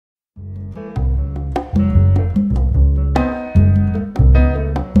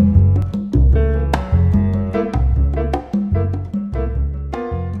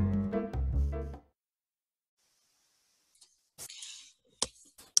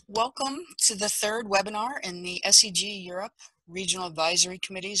Welcome to the third webinar in the SEG Europe Regional Advisory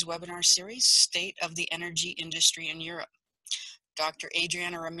Committee's webinar series, State of the Energy Industry in Europe. Dr.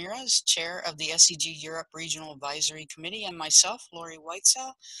 Adriana Ramirez, Chair of the SEG Europe Regional Advisory Committee, and myself, Lori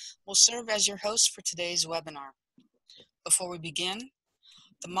Whitesell, will serve as your host for today's webinar. Before we begin,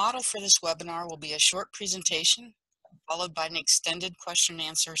 the model for this webinar will be a short presentation, followed by an extended question and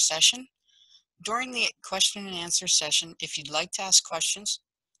answer session. During the question and answer session, if you'd like to ask questions,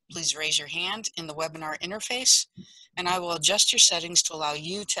 please raise your hand in the webinar interface, and I will adjust your settings to allow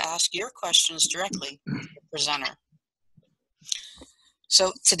you to ask your questions directly to the presenter.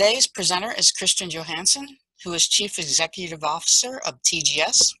 So today's presenter is Kristian Johansen, who is Chief Executive Officer of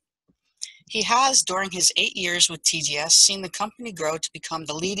TGS. He has, during his 8 years with TGS, seen the company grow to become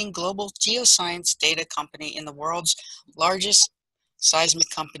the leading global geoscience data company in the world's largest seismic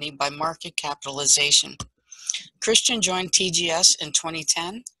company by market capitalization. Kristian joined TGS in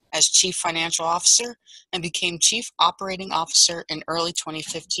 2010 as Chief Financial Officer and became Chief Operating Officer in early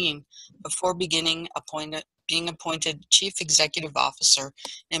 2015 before being appointed Chief Executive Officer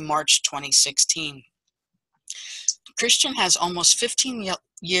in March 2016. Kristian has almost 15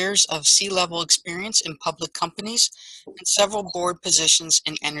 years of C-level experience in public companies and several board positions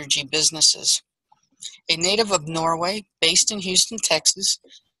in energy businesses. A native of Norway, based in Houston, Texas,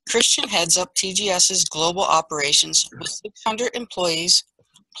 Kristian heads up TGS's global operations with 600 employees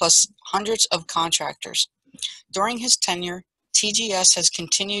plus hundreds of contractors. During his tenure, TGS has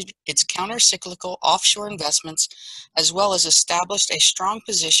continued its counter-cyclical offshore investments as well as established a strong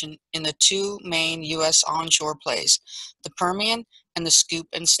position in the two main U.S. onshore plays, the Permian and the Scoop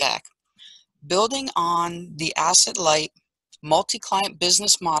and Stack. Building on the asset-light, multi-client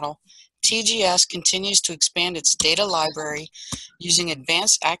business model, TGS continues to expand its data library using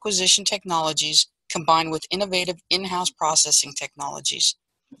advanced acquisition technologies combined with innovative in-house processing technologies.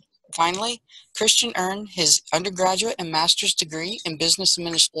 Finally, Kristian earned his undergraduate and master's degree in business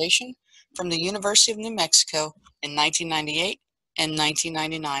administration from the University of New Mexico in 1998 and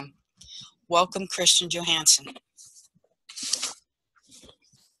 1999. Welcome, Kristian Johansen.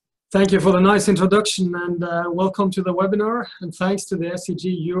 Thank you for the nice introduction, and welcome to the webinar, and thanks to the SEG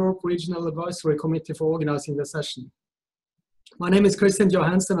Europe Regional Advisory Committee for organizing the session. My name is Kristian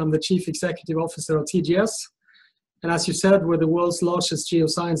Johansen. I'm the Chief Executive Officer of TGS, and as you said, we're the world's largest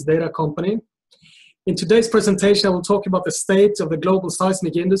geoscience data company. In today's presentation, I will talk about the state of the global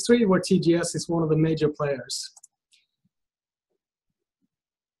seismic industry, where TGS is one of the major players.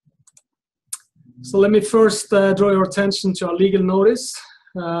 So let me first draw your attention to our legal notice.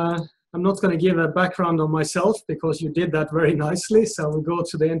 I'm not going to give a background on myself because you did that very nicely, so we'll go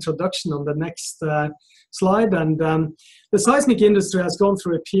to the introduction on the next slide. And the seismic industry has gone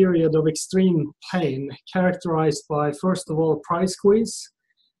through a period of extreme pain, characterized by, first of all, price squeeze.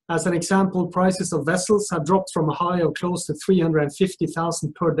 As an example, prices of vessels have dropped from a high of close to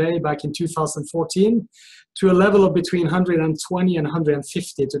 350,000 per day back in 2014 to a level of between 120 and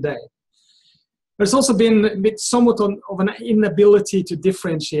 150 today. There's also been somewhat of an inability to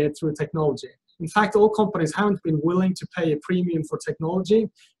differentiate through technology. In fact, all companies haven't been willing to pay a premium for technology,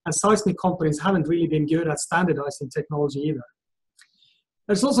 and seismic companies haven't really been good at standardizing technology either.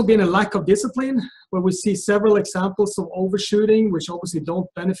 There's also been a lack of discipline, where we see several examples of overshooting, which obviously don't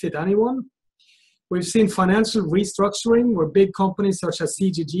benefit anyone. We've seen financial restructuring, where big companies such as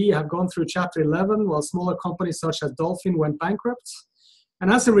CGG have gone through Chapter 11, while smaller companies such as Dolphin went bankrupt.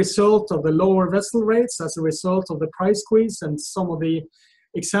 And as a result of the lower vessel rates, as a result of the price squeeze and some of the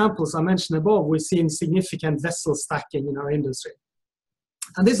examples I mentioned above, we've seen significant vessel stacking in our industry.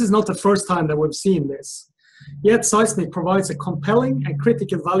 And this is not the first time that we've seen this. Yet seismic provides a compelling and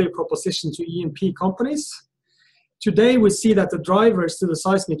critical value proposition to E&P companies. Today we see that the drivers to the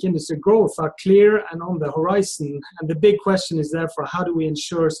seismic industry growth are clear and on the horizon. And the big question is therefore, how do we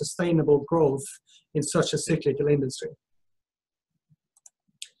ensure sustainable growth in such a cyclical industry?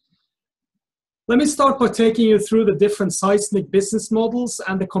 Let me start by taking you through the different seismic business models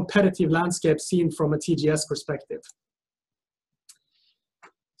and the competitive landscape seen from a TGS perspective.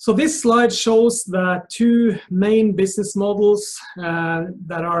 So this slide shows the two main business models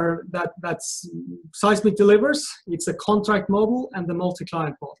that seismic delivers. It's a contract model and the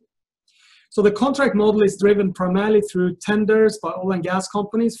multi-client model. So the contract model is driven primarily through tenders by oil and gas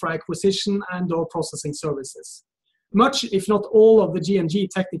companies for acquisition and/or processing services. Much, if not all, of the G&G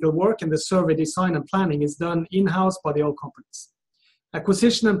technical work and the survey design and planning is done in-house by the oil companies.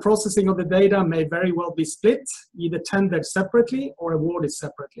 Acquisition and processing of the data may very well be split, either tendered separately or awarded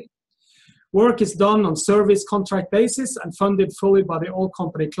separately. Work is done on service contract basis and funded fully by the oil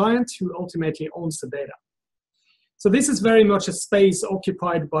company client, who ultimately owns the data. So this is very much a space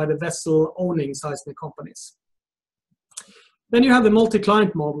occupied by the vessel-owning seismic companies. Then you have the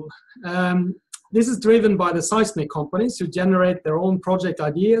multi-client model. This is driven by the seismic companies who generate their own project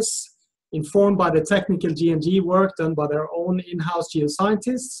ideas, informed by the technical G&G work done by their own in-house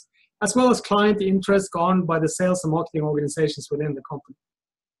geoscientists, as well as client interest garnered by the sales and marketing organizations within the company.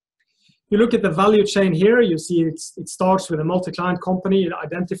 You look at the value chain here, you see it starts with a multi-client company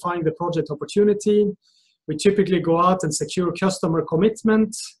identifying the project opportunity. We typically go out and secure customer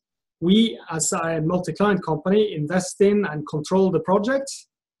commitment. We, as a multi-client company, invest in and control the project.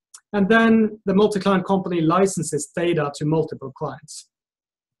 And then the multi-client company licenses data to multiple clients.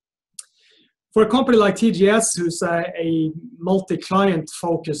 For a company like TGS, who's a multi-client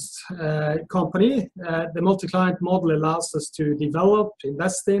focused company, the multi-client model allows us to develop,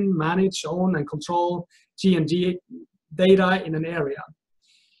 invest in, manage, own, and control G&G data in an area.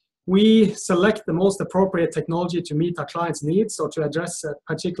 We select the most appropriate technology to meet our clients' needs or to address a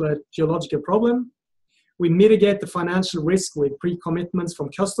particular geological problem. We mitigate the financial risk with pre-commitments from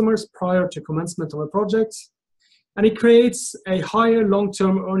customers prior to commencement of a project. And it creates a higher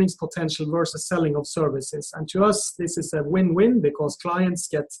long-term earnings potential versus selling of services. And to us, this is a win-win because clients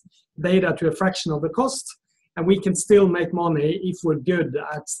get data to a fraction of the cost, and we can still make money if we're good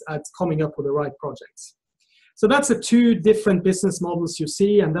at coming up with the right projects. So that's the two different business models you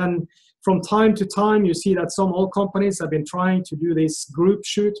see. And then from time to time, you see that some oil companies have been trying to do this group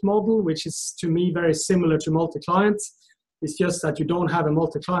shoot model, which is to me very similar to multi-client. It's just that you don't have a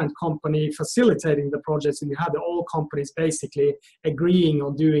multi-client company facilitating the projects, and you have the oil companies basically agreeing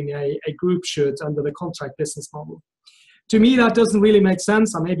on doing a group shoot under the contract business model. To me, that doesn't really make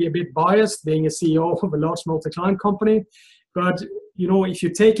sense. I may be a bit biased being a CEO of a large multi-client company, but you know, if you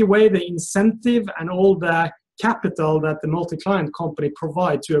take away the incentive and all the capital that the multi-client company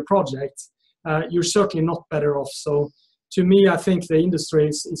provide to a project, you're certainly not better off. So to me, I think the industry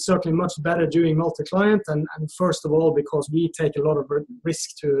is certainly much better doing multi-client, and first of all, because we take a lot of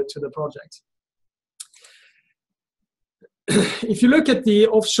risk to the project. If you look at the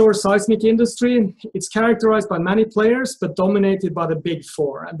offshore seismic industry, it's characterized by many players, but dominated by the big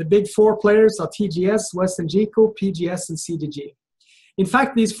four. And the big four players are TGS, WesternGeco, PGS, and CGG. In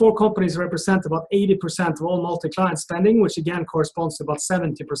fact, these four companies represent about 80% of all multi-client spending, which again corresponds to about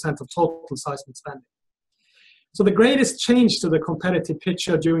 70% of total seismic spending. So the greatest change to the competitive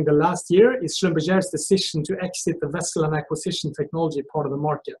picture during the last year is Schlumberger's decision to exit the vessel and acquisition technology part of the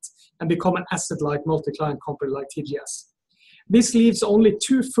market and become an asset-like multi-client company like TGS. This leaves only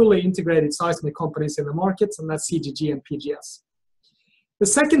two fully integrated seismic companies in the market, and that's CGG and PGS. The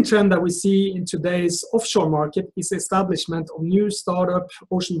second trend that we see in today's offshore market is the establishment of new startup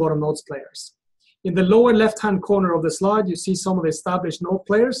ocean bottom nodes players. In the lower left-hand corner of the slide, you see some of the established node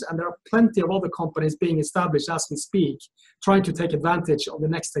players, and there are plenty of other companies being established as we speak, trying to take advantage of the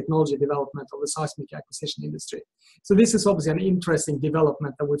next technology development of the seismic acquisition industry. So this is obviously an interesting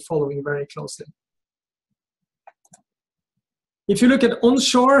development that we're following very closely. If you look at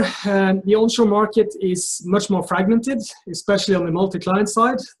onshore, the onshore market is much more fragmented, especially on the multi-client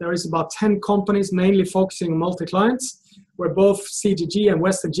side. There is about 10 companies mainly focusing on multi-clients, where both CGG and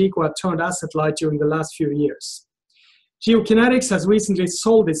WesternGeco have turned asset-light during the last few years. GeoKinetics has recently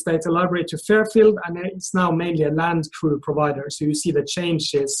sold its data library to Fairfield, and it's now mainly a land crew provider. So you see the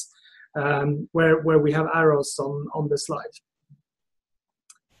changes where we have arrows on the slide.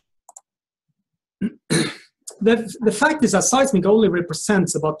 The fact is that seismic only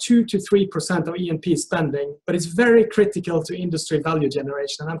represents about 2 to 3% of E&P spending, but it's very critical to industry value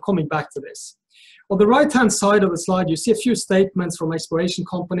generation, and I'm coming back to this. On the right-hand side of the slide, you see a few statements from exploration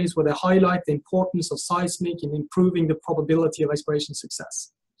companies where they highlight the importance of seismic in improving the probability of exploration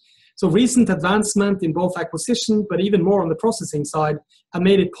success. So recent advancement in both acquisition, but even more on the processing side, have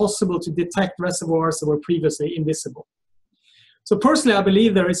made it possible to detect reservoirs that were previously invisible. So personally, I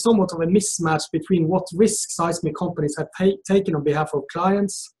believe there is somewhat of a mismatch between what risk seismic companies have taken on behalf of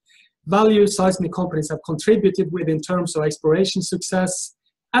clients, value seismic companies have contributed with in terms of exploration success,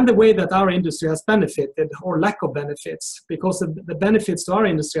 and the way that our industry has benefited, or lack of benefits, because the benefits to our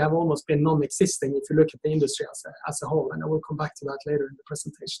industry have almost been non-existing if you look at the industry as a whole, and I will come back to that later in the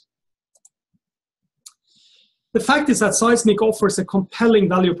presentation. The fact is that seismic offers a compelling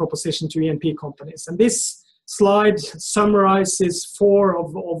value proposition to E&P companies, and this slide summarizes 4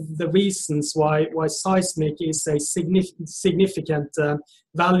 of the reasons why seismic is a significant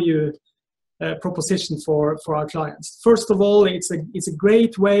value proposition for our clients. First of all, it's a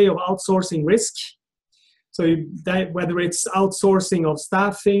great way of outsourcing risk. So whether it's outsourcing of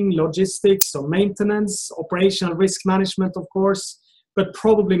staffing, logistics, or maintenance, operational risk management, of course, but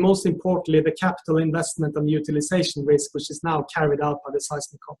probably most importantly, the capital investment and utilization risk, which is now carried out by the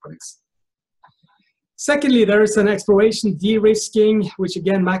seismic companies. Secondly, there is an exploration de-risking, which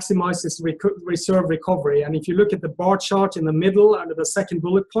again maximizes reserve recovery. And if you look at the bar chart in the middle under the second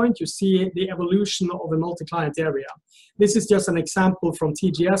bullet point, you see the evolution of a multi-client area. This is just an example from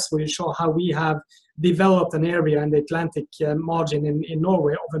TGS where you show how we have developed an area in the Atlantic margin in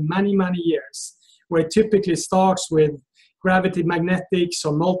Norway over many, many years, where it typically starts with gravity magnetics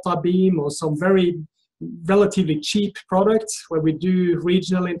or multi-beam or some very relatively cheap products where we do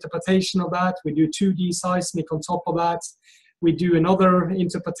regional interpretation of that. We do 2D seismic on top of that. We do another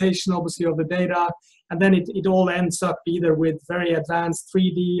interpretation, obviously, of the data. And then it all ends up either with very advanced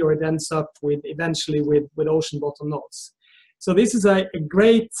 3D or it ends up with eventually with ocean bottom nodes. So this is a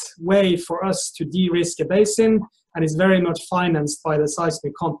great way for us to de-risk a basin, and is very much financed by the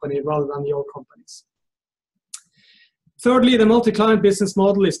seismic company rather than the oil companies. Thirdly, the multi-client business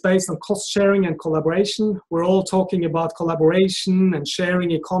model is based on cost sharing and collaboration. We're all talking about collaboration and sharing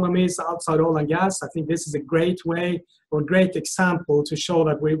economies outside oil and gas. I think this is a great way or a great example to show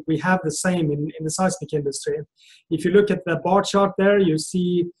that we have the same in the seismic industry. If you look at the bar chart there, you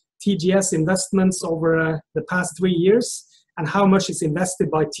see TGS investments over the past 3 years and how much is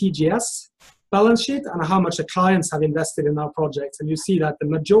invested by TGS balance sheet and how much the clients have invested in our projects. And you see that the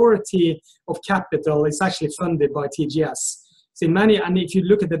majority of capital is actually funded by TGS. So and if you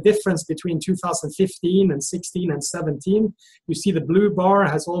look at the difference between 2015 and 16 and 17, you see the blue bar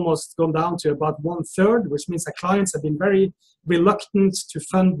has almost gone down to about 1/3, which means that clients have been very reluctant to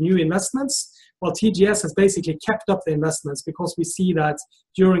fund new investments, while TGS has basically kept up the investments because we see that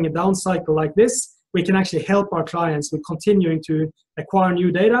during a down cycle like this, we can actually help our clients with continuing to acquire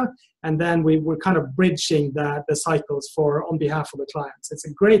new data, and then we're kind of bridging the cycles on behalf of the clients. It's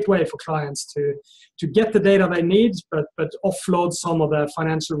a great way for clients to get the data they need, but offload some of the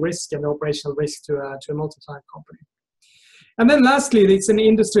financial risk and operational risk to a multi-client company. And then lastly, it's an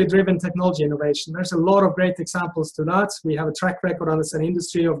industry-driven technology innovation. There's a lot of great examples to that. We have a track record as an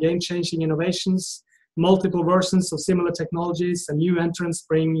industry of game-changing innovations, multiple versions of similar technologies, and new entrants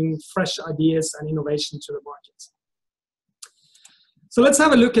bringing fresh ideas and innovation to the market. So let's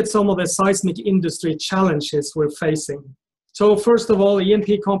have a look at some of the seismic industry challenges we're facing. So first of all,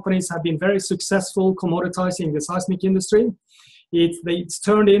 E&P companies have been very successful commoditizing the seismic industry. It's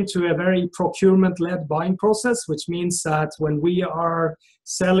turned into a very procurement-led buying process, which means that when we are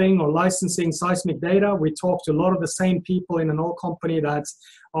selling or licensing seismic data, we talk to a lot of the same people in an oil company that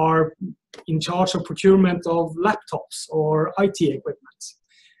are in charge of procurement of laptops or IT equipment.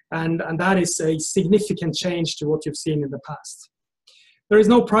 And that is a significant change to what you've seen in the past. There is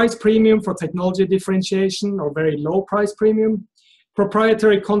no price premium for technology differentiation or very low price premium.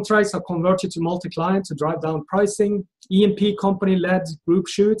 Proprietary contracts are converted to multi-client to drive down pricing. E&P company-led group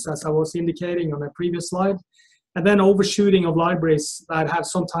shoots, as I was indicating on a previous slide. And then overshooting of libraries that have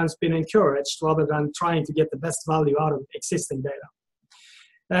sometimes been encouraged rather than trying to get the best value out of existing data.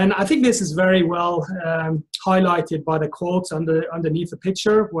 And I think this is very well highlighted by the quotes underneath the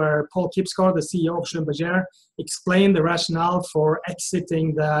picture, where Paul Kipskar, the CEO of Schlumberger, explained the rationale for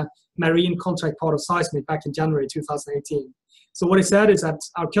exiting the marine contract part of Seismic back in January 2018. So what he said is that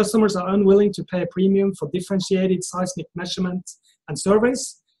our customers are unwilling to pay a premium for differentiated seismic measurement and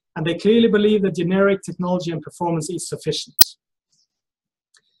surveys, and they clearly believe that generic technology and performance is sufficient.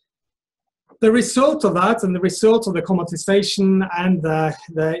 The result of that and the result of the commoditization and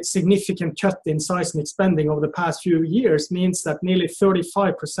the significant cut in seismic spending over the past few years means that nearly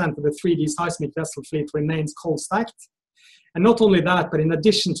 35% of the 3D seismic vessel fleet remains cold stacked. And not only that, but in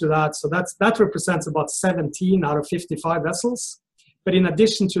addition to that, so that represents about 17 out of 55 vessels. But in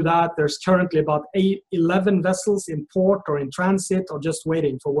addition to that, there's currently about 11 vessels in port or in transit or just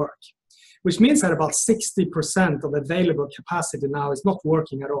waiting for work, which means that about 60% of available capacity now is not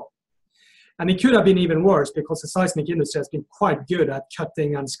working at all. And it could have been even worse because the seismic industry has been quite good at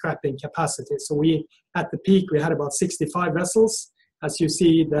cutting and scrapping capacity. So at the peak, we had about 65 vessels. As you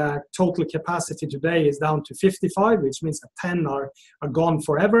see, the total capacity today is down to 55, which means that 10 are gone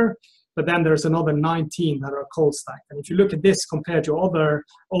forever. But then there's another 19 that are cold stacked. And if you look at this compared to other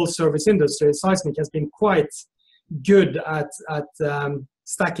oil service industries, seismic has been quite good at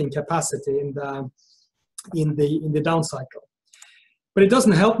stacking capacity in the down cycle. But it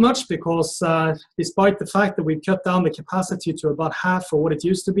doesn't help much because despite the fact that we've cut down the capacity to about half of what it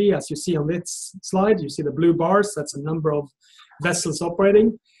used to be, as you see on this slide, you see the blue bars, that's a number of vessels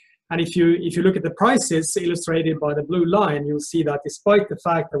operating. And if you look at the prices illustrated by the blue line, you'll see that despite the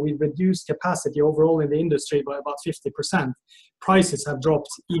fact that we've reduced capacity overall in the industry by about 50%, prices have dropped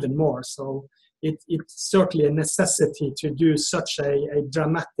even more. So it's certainly a necessity to do such a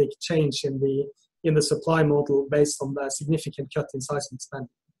dramatic change in the supply model based on the significant cut in seismic spending.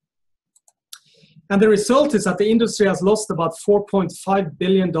 And the result is that the industry has lost about $4.5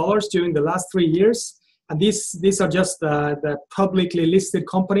 billion during the last 3 years. And these are just the publicly listed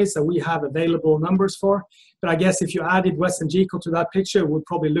companies that we have available numbers for. But I guess if you added West and GECO to that picture, it would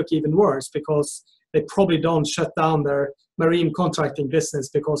probably look even worse, because they probably don't shut down their marine contracting business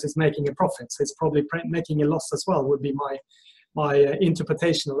because it's making a profit. So it's probably making a loss as well, would be my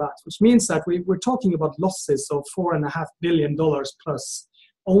interpretation of that, which means that we're talking about losses of $4.5 billion plus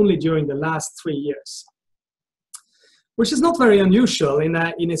only during the last 3 years, which is not very unusual. In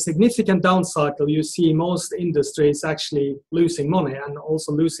a significant down cycle, you see most industries actually losing money, and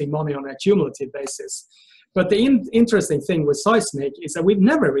also losing money on a cumulative basis. But the interesting thing with seismic is that we've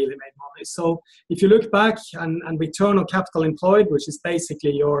never really made money. So if you look back and return on capital employed, which is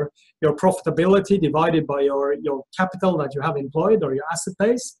basically your profitability divided by your capital that you have employed or your asset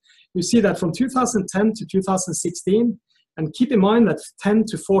base, you see that from 2010 to 2016, and keep in mind that 10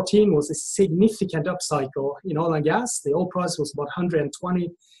 to 14 was a significant upcycle in oil and gas. The oil price was about $120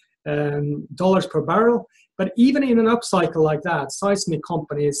 per barrel. But even in an upcycle like that, seismic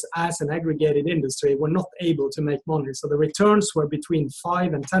companies as an aggregated industry were not able to make money. So the returns were between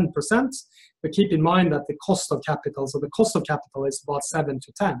 5 and 10%. But keep in mind that the cost of capital is about 7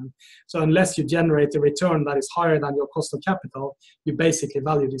 to 10. So unless you generate a return that is higher than your cost of capital, you basically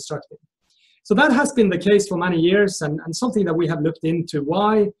value destructive. So that has been the case for many years, and something that we have looked into.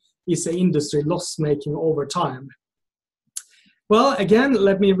 Why is the industry loss-making over time? Well, again,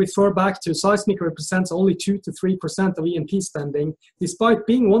 let me refer back to seismic represents only 2 to 3% of E&P spending, despite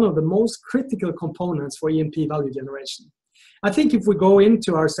being one of the most critical components for E&P value generation. I think if we go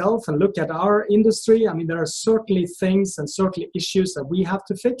into ourselves and look at our industry, I mean, there are certainly things and certainly issues that we have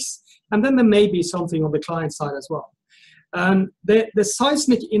to fix, and then there may be something on the client side as well. The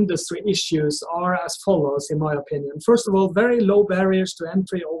seismic industry issues are as follows, in my opinion. First of all, very low barriers to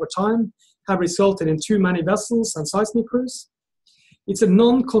entry over time have resulted in too many vessels and seismic crews. It's a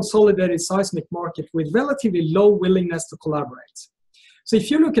non-consolidated seismic market with relatively low willingness to collaborate. So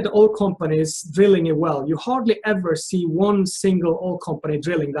if you look at oil companies drilling a well, you hardly ever see one single oil company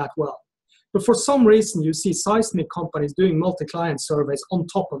drilling that well. But for some reason, you see seismic companies doing multi-client surveys on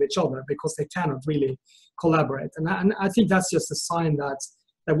top of each other because they cannot really collaborate. And I think that's just a sign that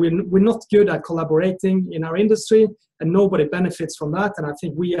we're not good at collaborating in our industry, and nobody benefits from that. And I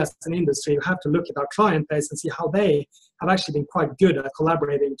think we as an industry have to look at our client base and see how they have actually been quite good at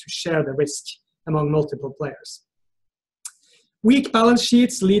collaborating to share the risk among multiple players. Weak balance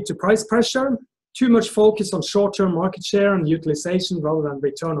sheets lead to price pressure. Too much focus on short-term market share and utilization rather than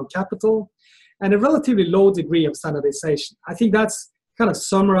return on capital, and a relatively low degree of standardization. I think that's kind of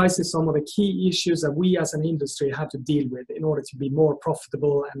summarizes some of the key issues that we as an industry have to deal with in order to be more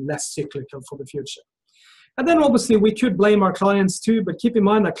profitable and less cyclical for the future. And then obviously we could blame our clients too, but keep in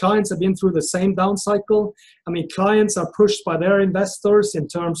mind that clients have been through the same down cycle. I mean, clients are pushed by their investors in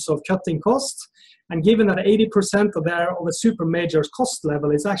terms of cutting costs. And given that 80% of a super major's cost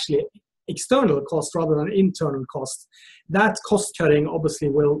level is actually external cost rather than internal cost, that cost cutting obviously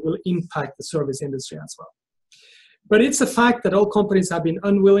will impact the service industry as well. But it's a fact that all companies have been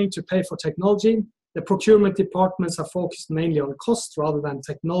unwilling to pay for technology. The procurement departments are focused mainly on cost rather than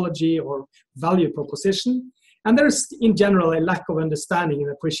technology or value proposition. And there's, in general, a lack of understanding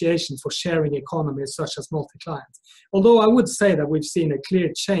and appreciation for sharing economies such as multi-client. Although I would say that we've seen a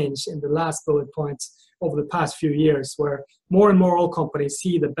clear change in the last bullet points over the past few years, where more and more oil companies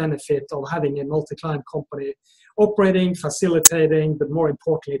see the benefit of having a multi-client company operating, facilitating, but more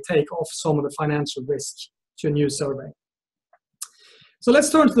importantly, take off some of the financial risk to a new survey. So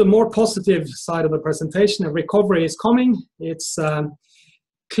let's turn to the more positive side of the presentation. A recovery is coming. It's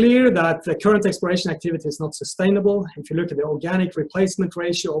clear that the current exploration activity is not sustainable. If you look at the organic replacement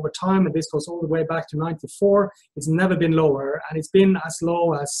ratio over time, and this goes all the way back to 94, it's never been lower, and it's been as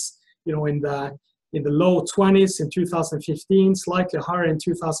low as, you know, in the low 20s in 2015, slightly higher in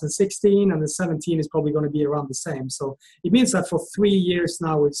 2016, and the 17 is probably going to be around the same. So it means that for 3 years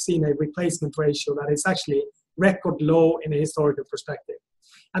now, we've seen a replacement ratio that is actually record low in a historical perspective.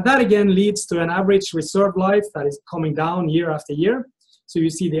 And that again leads to an average reserve life that is coming down year after year. So you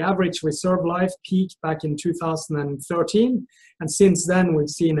see the average reserve life peaked back in 2013. And since then, we've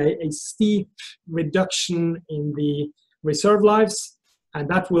seen a steep reduction in the reserve lives. And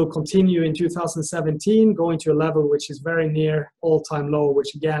that will continue in 2017, going to a level which is very near all-time low,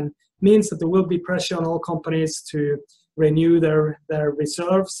 which again means that there will be pressure on all companies to renew their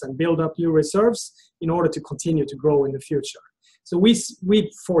reserves and build up new reserves in order to continue to grow in the future. So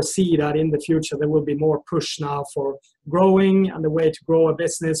we foresee that in the future there will be more push now for growing, and the way to grow a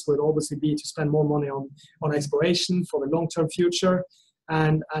business would obviously be to spend more money on exploration for the long-term future,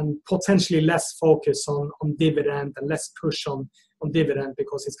 and potentially less focus on dividend and less push on dividend,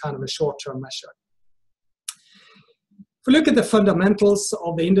 because it's kind of a short-term measure. If we look at the fundamentals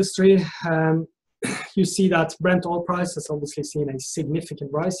of the industry, you see that Brent oil price has obviously seen a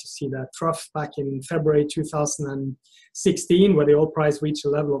significant rise. You see that trough back in February 2016, where the oil price reached a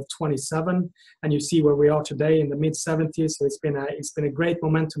level of 27, and you see where we are today in the mid-70s. So it's been a great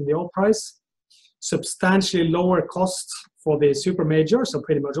momentum in the oil price. Substantially lower costs for the super majors, so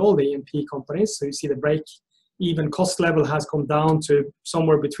pretty much all the E&P companies. So you see the break-even cost level has come down to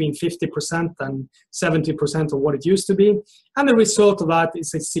somewhere between 50% and 70% of what it used to be. And the result of that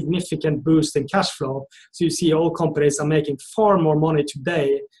is a significant boost in cash flow. So you see oil companies are making far more money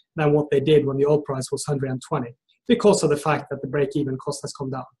today than what they did when the oil price was 120, because of the fact that the break-even cost has come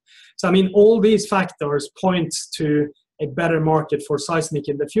down. So, I mean, all these factors point to a better market for seismic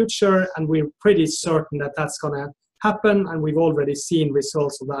in the future, and we're pretty certain that that's going to happen, and we've already seen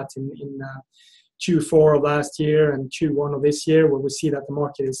results of that in Q4 of last year and Q1 of this year, where we see that the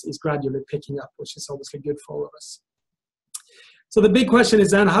market is gradually picking up, which is obviously good for all of us. So the big question is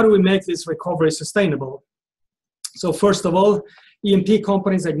then, how do we make this recovery sustainable? So first of all, E&P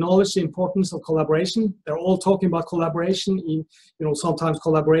companies acknowledge the importance of collaboration. They're all talking about collaboration, sometimes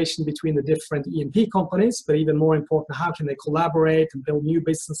collaboration between the different E&P companies, but even more important, how can they collaborate and build new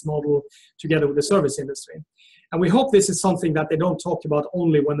business model together with the service industry? And we hope this is something that they don't talk about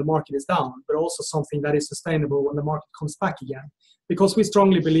only when the market is down, but also something that is sustainable when the market comes back again. Because we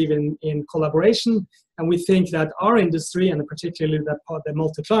strongly believe in collaboration, and we think that our industry, and particularly the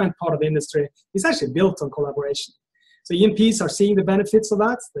multi-client part of the industry, is actually built on collaboration. So E&Ps are seeing the benefits of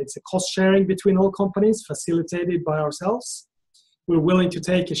that. It's a cost sharing between all companies, facilitated by ourselves. We're willing to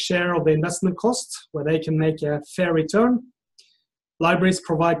take a share of the investment cost, where they can make a fair return. Libraries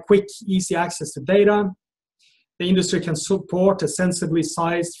provide quick, easy access to data. The industry can support a sensibly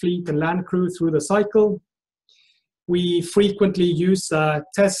sized fleet and land crew through the cycle. We frequently use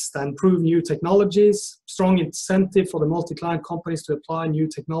test and prove new technologies, strong incentive for the multi-client companies to apply new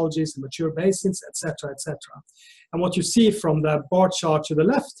technologies in mature basins, etc., etc. And what you see from the bar chart to the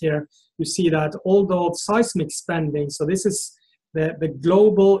left here, you see that although seismic spending, so this is the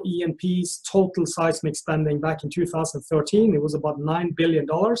global E&P's total seismic spending back in 2013, it was about $9 billion.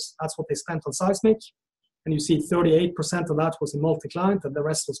 That's what they spent on seismic. And you see 38% of that was in multi-client, and the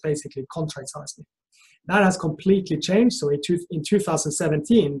rest was basically contract seismic. That has completely changed. So in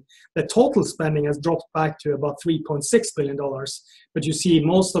 2017, the total spending has dropped back to about $3.6 billion. But you see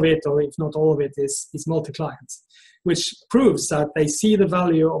most of it, or if not all of it, is multi-client, which proves that they see the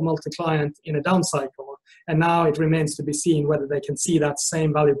value of multi-client in a down cycle. And now it remains to be seen whether they can see that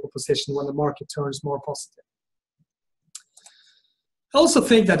same value proposition when the market turns more positive. I also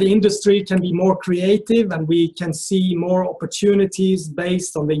think that the industry can be more creative, and we can see more opportunities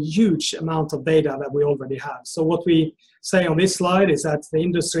based on the huge amount of data that we already have. So what we say on this slide is that the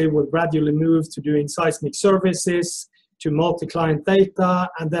industry will gradually move to doing seismic services, to multi-client data,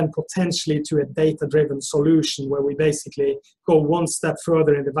 and then potentially to a data-driven solution, where we basically go one step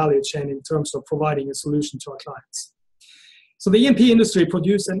further in the value chain in terms of providing a solution to our clients. So the E&P industry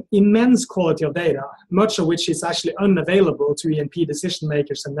produces an immense quality of data, much of which is actually unavailable to E&P decision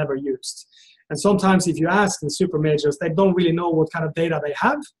makers and never used. And sometimes if you ask the super majors, they don't really know what kind of data they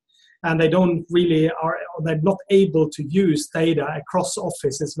have, and they're not able to use data across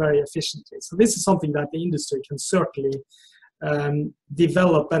offices very efficiently. So this is something that the industry can certainly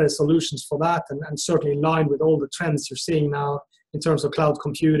develop better solutions for that, and certainly in line with all the trends you're seeing now in terms of cloud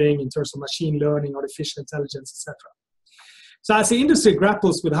computing, in terms of machine learning, artificial intelligence, etc. So as the industry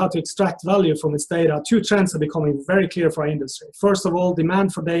grapples with how to extract value from its data, two trends are becoming very clear for our industry. First of all,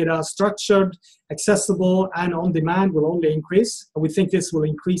 demand for data, structured, accessible, and on demand, will only increase. And we think this will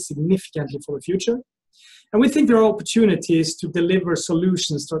increase significantly for the future. And we think there are opportunities to deliver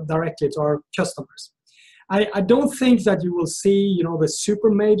solutions directly to our customers. I don't think that you will see, the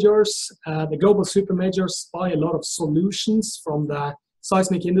super majors, the global super majors, buy a lot of solutions from the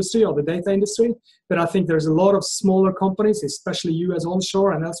seismic industry or the data industry, but I think there's a lot of smaller companies, especially US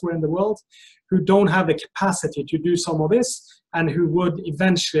onshore and elsewhere in the world, who don't have the capacity to do some of this, and who would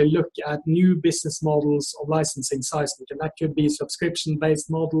eventually look at new business models of licensing seismic. And that could be subscription-based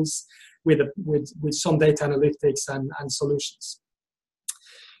models with some data analytics and solutions.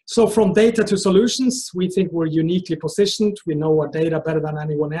 So from data to solutions, we think we're uniquely positioned. We know our data better than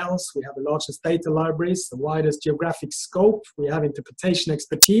anyone else. We have the largest data libraries, the widest geographic scope. We have interpretation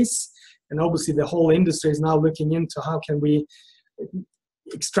expertise. And obviously the whole industry is now looking into how can we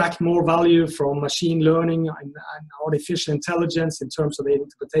extract more value from machine learning and artificial intelligence in terms of the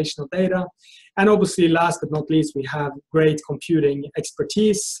interpretation of data. And obviously, last but not least, we have great computing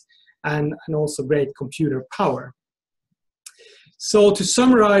expertise and also great computer power. So to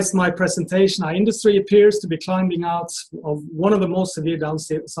summarize my presentation, our industry appears to be climbing out of one of the most severe down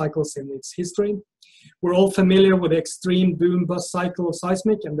cycles in its history. We're all familiar with the extreme boom-bust cycle of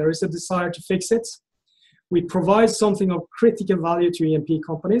seismic, and there is a desire to fix it. We provide something of critical value to E&P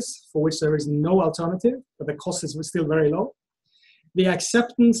companies for which there is no alternative, but the cost is still very low. The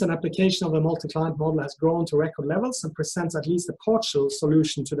acceptance and application of the multi-client model has grown to record levels and presents at least a partial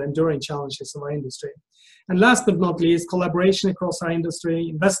solution to the enduring challenges of our industry. And last but not least, collaboration across our industry,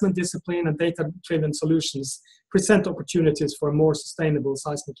 investment discipline, and data-driven solutions present opportunities for a more sustainable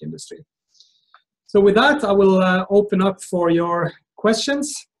seismic industry. So with that, I will open up for your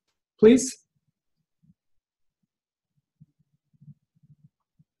questions, please.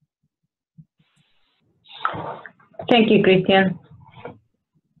 Thank you, Kristian.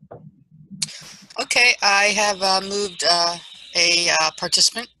 Okay, I have moved a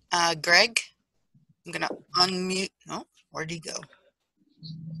participant, Greg. I'm going to unmute. Oh, where'd he go?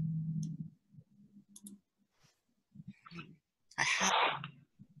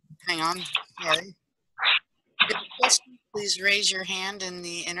 Hang on. Sorry. If you have a question, please raise your hand in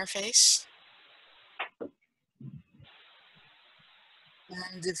the interface.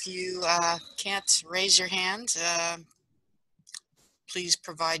 And if you can't raise your hand, please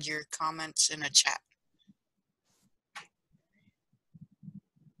provide your comments in a chat.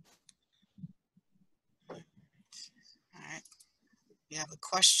 All right. You have a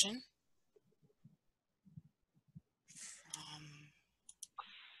question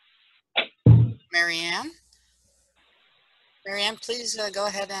from Marianne. Marianne, please go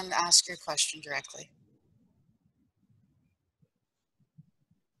ahead and ask your question directly.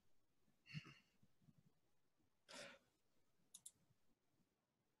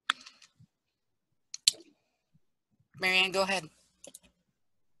 Marianne, go ahead.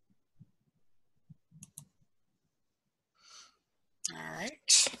 All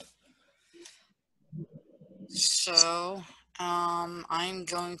right. So I'm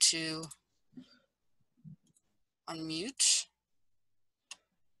going to unmute.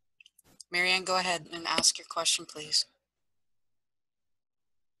 Marianne, go ahead and ask your question, please.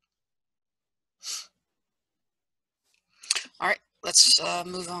 All right, let's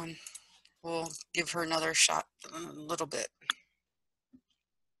move on. We'll give her another shot in a little bit.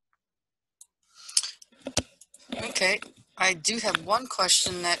 Okay, I do have one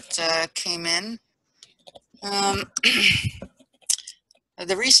question that came in. The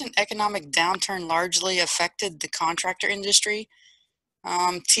recent economic downturn largely affected the contractor industry.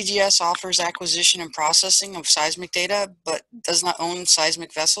 TGS offers acquisition and processing of seismic data, but does not own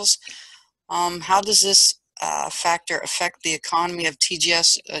seismic vessels. How does this factor affect the economy of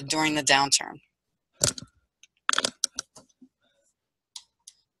TGS during the downturn?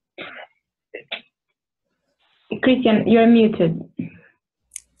 Kristian, you're muted.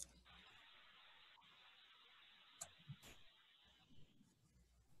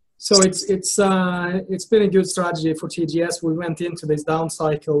 So it's been a good strategy for TGS. We went into this down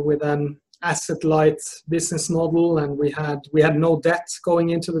cycle with an asset-light business model, and we had no debt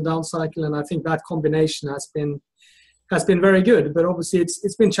going into the down cycle, and I think that combination has been very good. But obviously,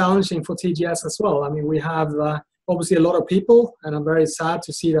 it's been challenging for TGS as well. I mean, we have obviously a lot of people, and I'm very sad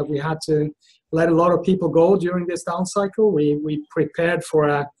to see that we had to let a lot of people go during this down cycle. We prepared for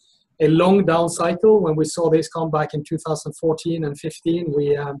a long down cycle. When we saw this come back in 2014 and 15,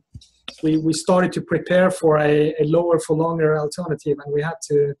 we started to prepare for a lower for longer alternative, and we had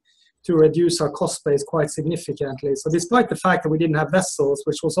to reduce our cost base quite significantly. So despite the fact that we didn't have vessels,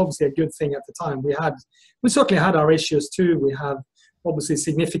 which was obviously a good thing at the time, we certainly had our issues too. We have obviously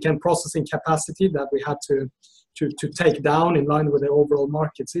significant processing capacity that we had to take down in line with the overall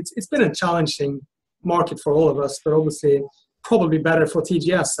markets. It's been a challenging market for all of us, but obviously probably better for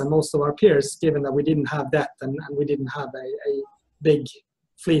TGS and most of our peers, given that we didn't have debt and we didn't have a big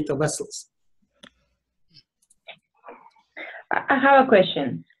fleet of vessels. I have a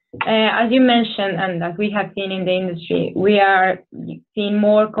question. As you mentioned, and as we have seen in the industry, we are seeing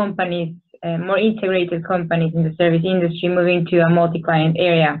more companies, more integrated companies in the service industry moving to a multi-client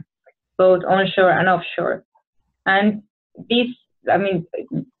area, both onshore and offshore. And this, I mean,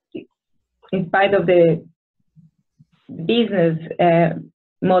 in spite of the business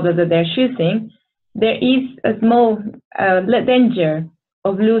model that they're choosing, there is a small danger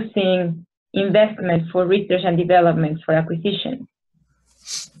of losing investment for research and development for acquisition.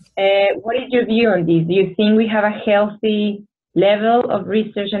 What is your view on this? Do you think we have a healthy level of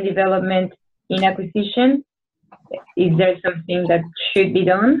research and development in acquisition? Is there something that should be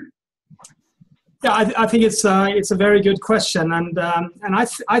done? Yeah, I think it's a very good question, and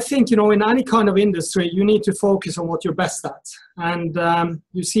I think, you know, in any kind of industry you need to focus on what you're best at, and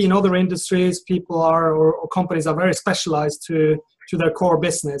you see in other industries people are or companies are very specialized to their core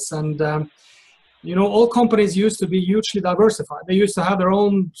business, and you know, all companies used to be hugely diversified. They used to have their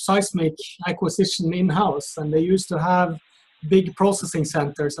own seismic acquisition in-house, and they used to have big processing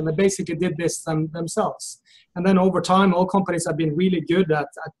centers, and they basically did this themselves. And then over time, all companies have been really good at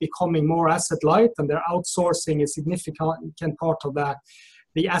becoming more asset light, and they're outsourcing a significant part of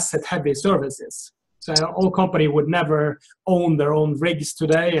the asset heavy services. So all company would never own their own rigs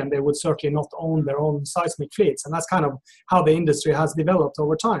today, and they would certainly not own their own seismic fleets. And that's kind of how the industry has developed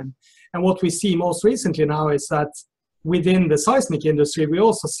over time. And what we see most recently now is that within the seismic industry, we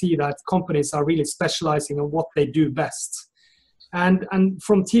also see that companies are really specializing on what they do best. And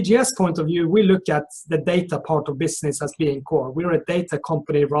from TGS point of view, we look at the data part of business as being core. We're a data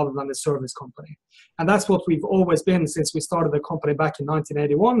company rather than a service company. And that's what we've always been since we started the company back in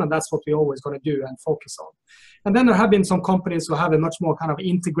 1981, and that's what we're always going to do and focus on. And then there have been some companies who have a much more kind of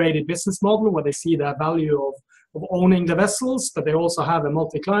integrated business model where they see the value of owning the vessels, but they also have a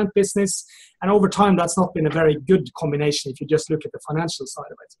multi-client business. And over time, that's not been a very good combination if you just look at the financial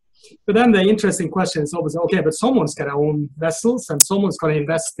side of it. But then the interesting question is obviously, okay, but someone's going to own vessels and someone's going to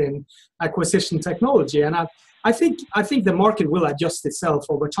invest in acquisition technology. And I think the market will adjust itself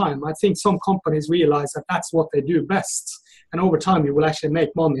over time. I think some companies realize that that's what they do best. And over time, you will actually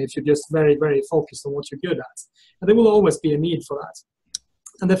make money if you're just very, very focused on what you're good at. And there will always be a need for that.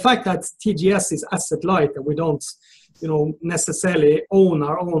 And the fact that TGS is asset light and we don't, you know, necessarily own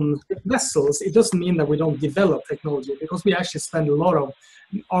our own vessels, it doesn't mean that we don't develop technology, because we actually spend a lot of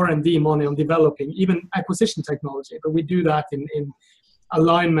R&D money on developing even acquisition technology. But we do that in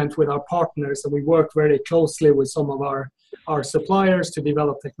alignment with our partners, and we work very closely with some of our suppliers to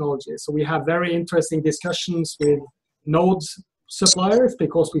develop technology. So we have very interesting discussions with nodes suppliers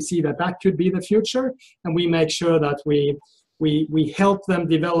because we see that that could be the future, and we make sure that we help them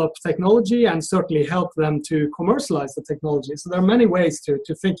develop technology and certainly help them to commercialize the technology. So there are many ways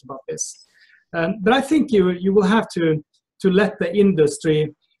to think about this. But I think you will have to let the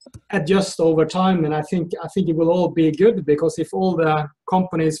industry adjust over time, and I think it will all be good, because if all the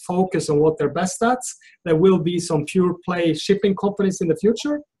companies focus on what they're best at, there will be some pure play shipping companies in the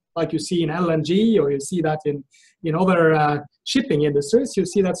future, like you see in LNG, or you see that in other shipping industries. You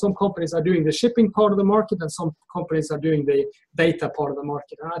see that some companies are doing the shipping part of the market and some companies are doing the data part of the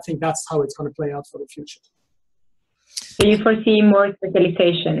market. And I think that's how it's going to play out for the future. Do you foresee more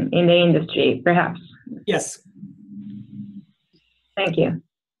specialization in the industry, perhaps? Yes. Thank you.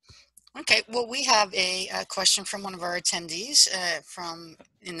 Okay, well, we have a question from one of our attendees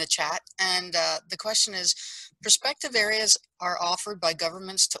in the chat, and the question is, prospective areas are offered by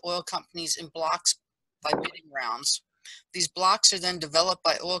governments to oil companies in blocks by bidding rounds. These blocks are then developed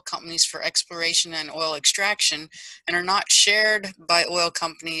by oil companies for exploration and oil extraction and are not shared by oil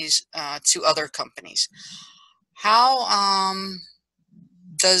companies to other companies. How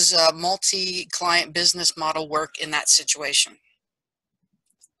does a multi-client business model work in that situation?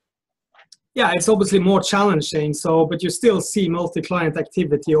 Yeah, it's obviously more challenging. But you still see multi-client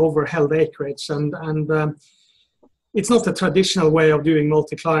activity over held acreage, and it's not the traditional way of doing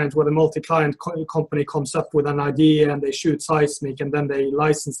multi-client, where the multi-client company comes up with an idea and they shoot seismic and then they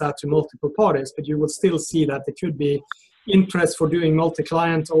license that to multiple parties. But you will still see that there could be interest for doing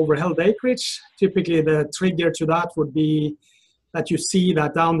multi-client over held acreage. Typically, the trigger to that would be that you see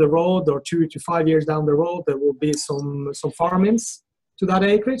that down the road, or 2 to 5 years down the road, there will be some farm-ins to that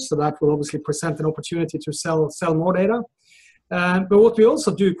acreage. So that will obviously present an opportunity to sell more data. But what we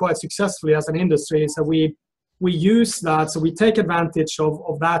also do quite successfully as an industry is that we use that, so we take advantage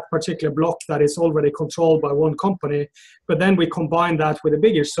of that particular block that is already controlled by one company, but then we combine that with a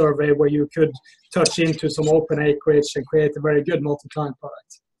bigger survey where you could touch into some open acreage and create a very good multi-client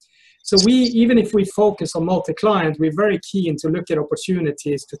product. So even if we focus on multi-client, we're very keen to look at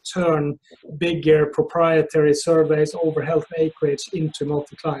opportunities to turn bigger proprietary surveys over held acreage into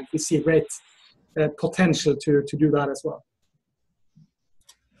multi-client. We see great potential to do that as well.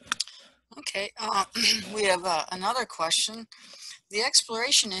 Okay, we have another question. The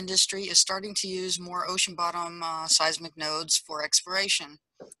exploration industry is starting to use more ocean bottom seismic nodes for exploration.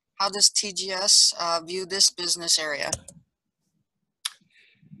 How does TGS view this business area?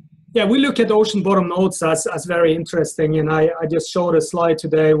 Yeah, we look at ocean bottom nodes as very interesting, and I just showed a slide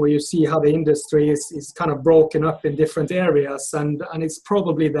today where you see how the industry is kind of broken up in different areas, and it's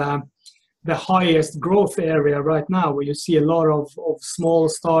probably the highest growth area right now, where you see a lot of small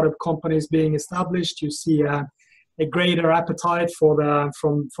startup companies being established. You see a greater appetite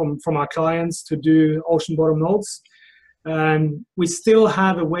from our clients to do ocean bottom nodes. We still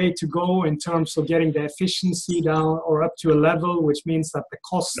have a way to go in terms of getting the efficiency down or up to a level which means that the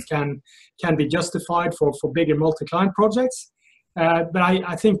cost can be justified for bigger multi-client projects. But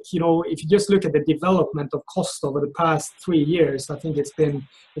I think, you know, if you just look at the development of cost over the past 3 years, I think it's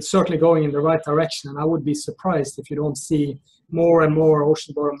certainly going in the right direction. And I would be surprised if you don't see more and more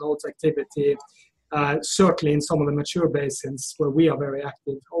ocean bottom nodes activity, certainly in some of the mature basins where we are very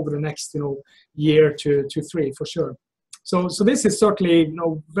active over the next, you know, year to 3 for sure. So this is certainly, you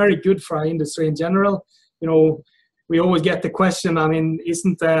know, very good for our industry in general. You know, we always get the question, I mean,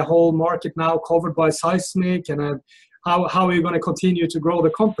 isn't the whole market now covered by seismic, and how are you going to continue to grow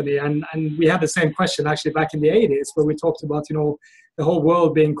the company? And we had the same question actually back in the 80s, where we talked about, you know, the whole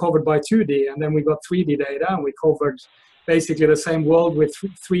world being covered by 2D, and then we got 3D data, and we covered basically the same world with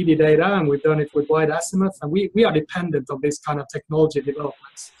 3D data, and we've done it with wide azimuth, and we are dependent on this kind of technology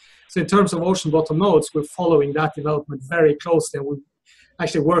developments. So in terms of ocean bottom nodes, we're following that development very closely, and we're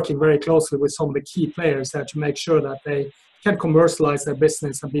actually working very closely with some of the key players there to make sure that they can commercialize their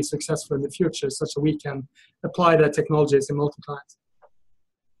business and be successful in the future, such that we can apply their technologies in multi-client.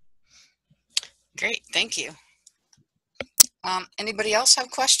 Great, thank you. Anybody else have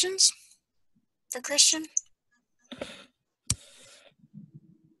questions for Kristian?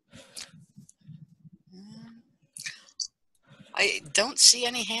 I don't see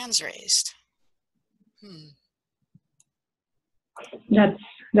any hands raised.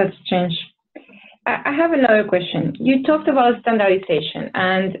 That's strange. I have another question. You talked about standardization,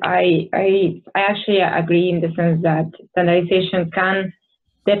 and I actually agree in the sense that standardization can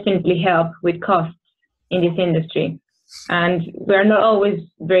definitely help with costs in this industry. And we're not always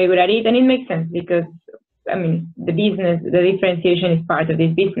very good at it, and it makes sense because, I mean, the differentiation is part of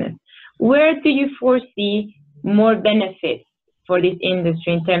this business. Where do you foresee more benefits for this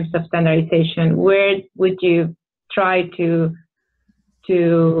industry in terms of standardization? Where would you try to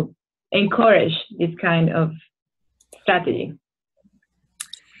encourage this kind of strategy?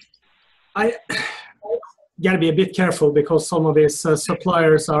 I got to be a bit careful because some of these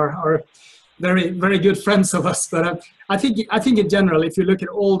suppliers are very, very good friends of us. But I think in general, if you look at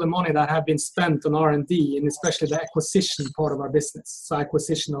all the money that have been spent on R&D, and especially the acquisition part of our business, so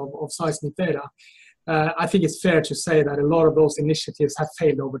acquisition of seismic data, I think it's fair to say that a lot of those initiatives have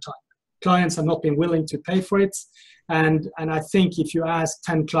failed over time. Clients have not been willing to pay for it. And I think if you ask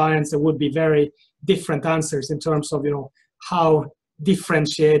 10 clients, there would be very different answers in terms of, you know, how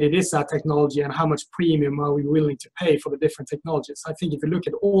differentiated is that technology and how much premium are we willing to pay for the different technologies. I think if you look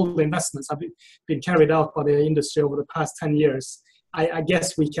at all the investments that have been carried out by the industry over the past 10 years, I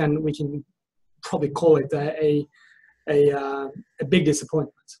guess we can probably call it a big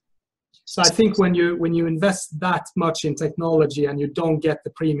disappointment. So I think when you invest that much in technology and you don't get the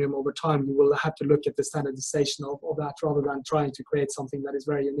premium over time, you will have to look at the standardization of that rather than trying to create something that is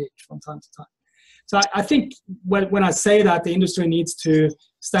very unique from time to time. So I think when I say that the industry needs to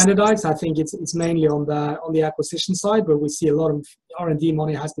standardize, I think it's mainly on the acquisition side, where we see a lot of R&D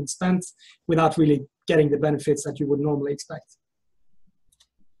money has been spent without really getting the benefits that you would normally expect.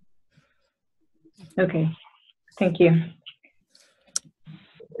 Okay, thank you.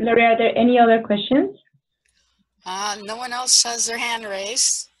 Laurie, are there any other questions? No one else has their hand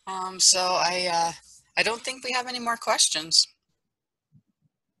raised, so I don't think we have any more questions.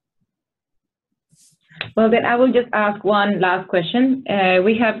 Well, then I will just ask one last question.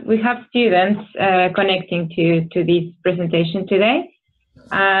 We have students connecting to this presentation today,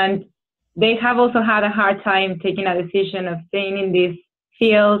 and they have also had a hard time taking a decision of staying in this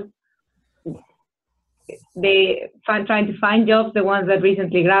field. They trying to find jobs, the ones that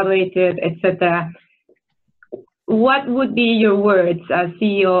recently graduated, etc. What would be your words as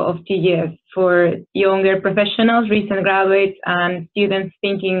CEO of TGS for younger professionals, recent graduates, and students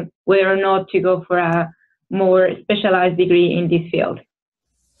thinking whether or not to go for a more specialized degree in this field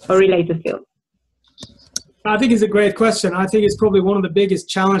or related field? I think it's a great question. I think it's probably one of the biggest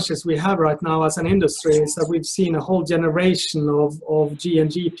challenges we have right now as an industry is that we've seen a whole generation of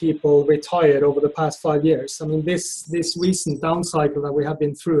G&G people retired over the past 5 years. I mean, this recent down cycle that we have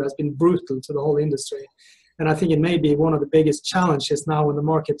been through has been brutal to the whole industry. And I think it may be one of the biggest challenges now when the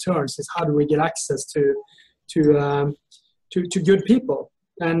market turns is how do we get access to good people.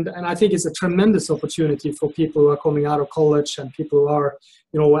 And I think it's a tremendous opportunity for people who are coming out of college and people who are,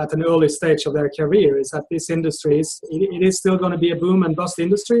 you know, at an early stage of their career, is that this industry is still going to be a boom and bust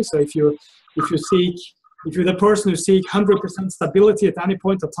industry. So if you seek if you're the person who seeks 100% stability at any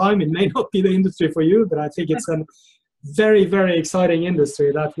point of time, it may not be the industry for you, but I think it's a very, very exciting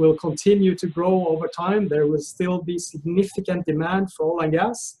industry that will continue to grow over time. There will still be significant demand for oil and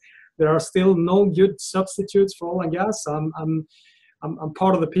gas. There are still no good substitutes for oil and gas. I'm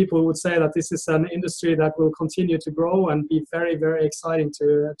part of the people who would say that this is an industry that will continue to grow and be very, very exciting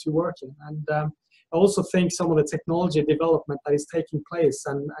to work in. And I also think some of the technology development that is taking place,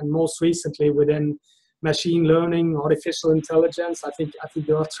 and most recently within machine learning, artificial intelligence, I think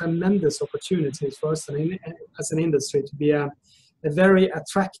there are tremendous opportunities for us as an industry to be a very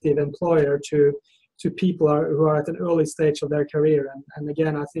attractive employer to people who are at an early stage of their career. And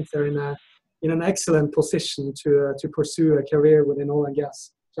again, I think they're in an excellent position to pursue a career within oil and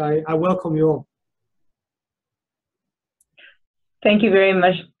gas. So I welcome you all. Thank you very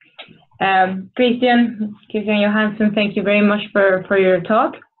much. Kristian Johansen, thank you very much for your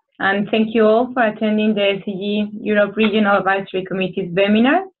talk. And thank you all for attending the SEG Europe Regional Advisory Committee's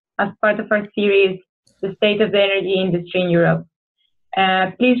webinar as part of our series, The State of the Energy Industry in Europe.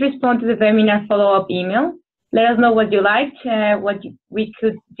 Please respond to the webinar follow-up email. Let us know what you liked, we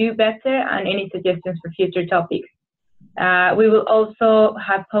could do better, and any suggestions for future topics. We will also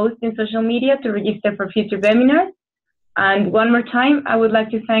have posts in social media to register for future webinars. And one more time, I would like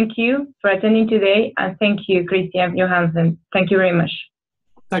to thank you for attending today, and thank you, Kristian Johansen. Thank you very much.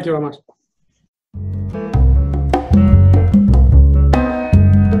 Thank you very much.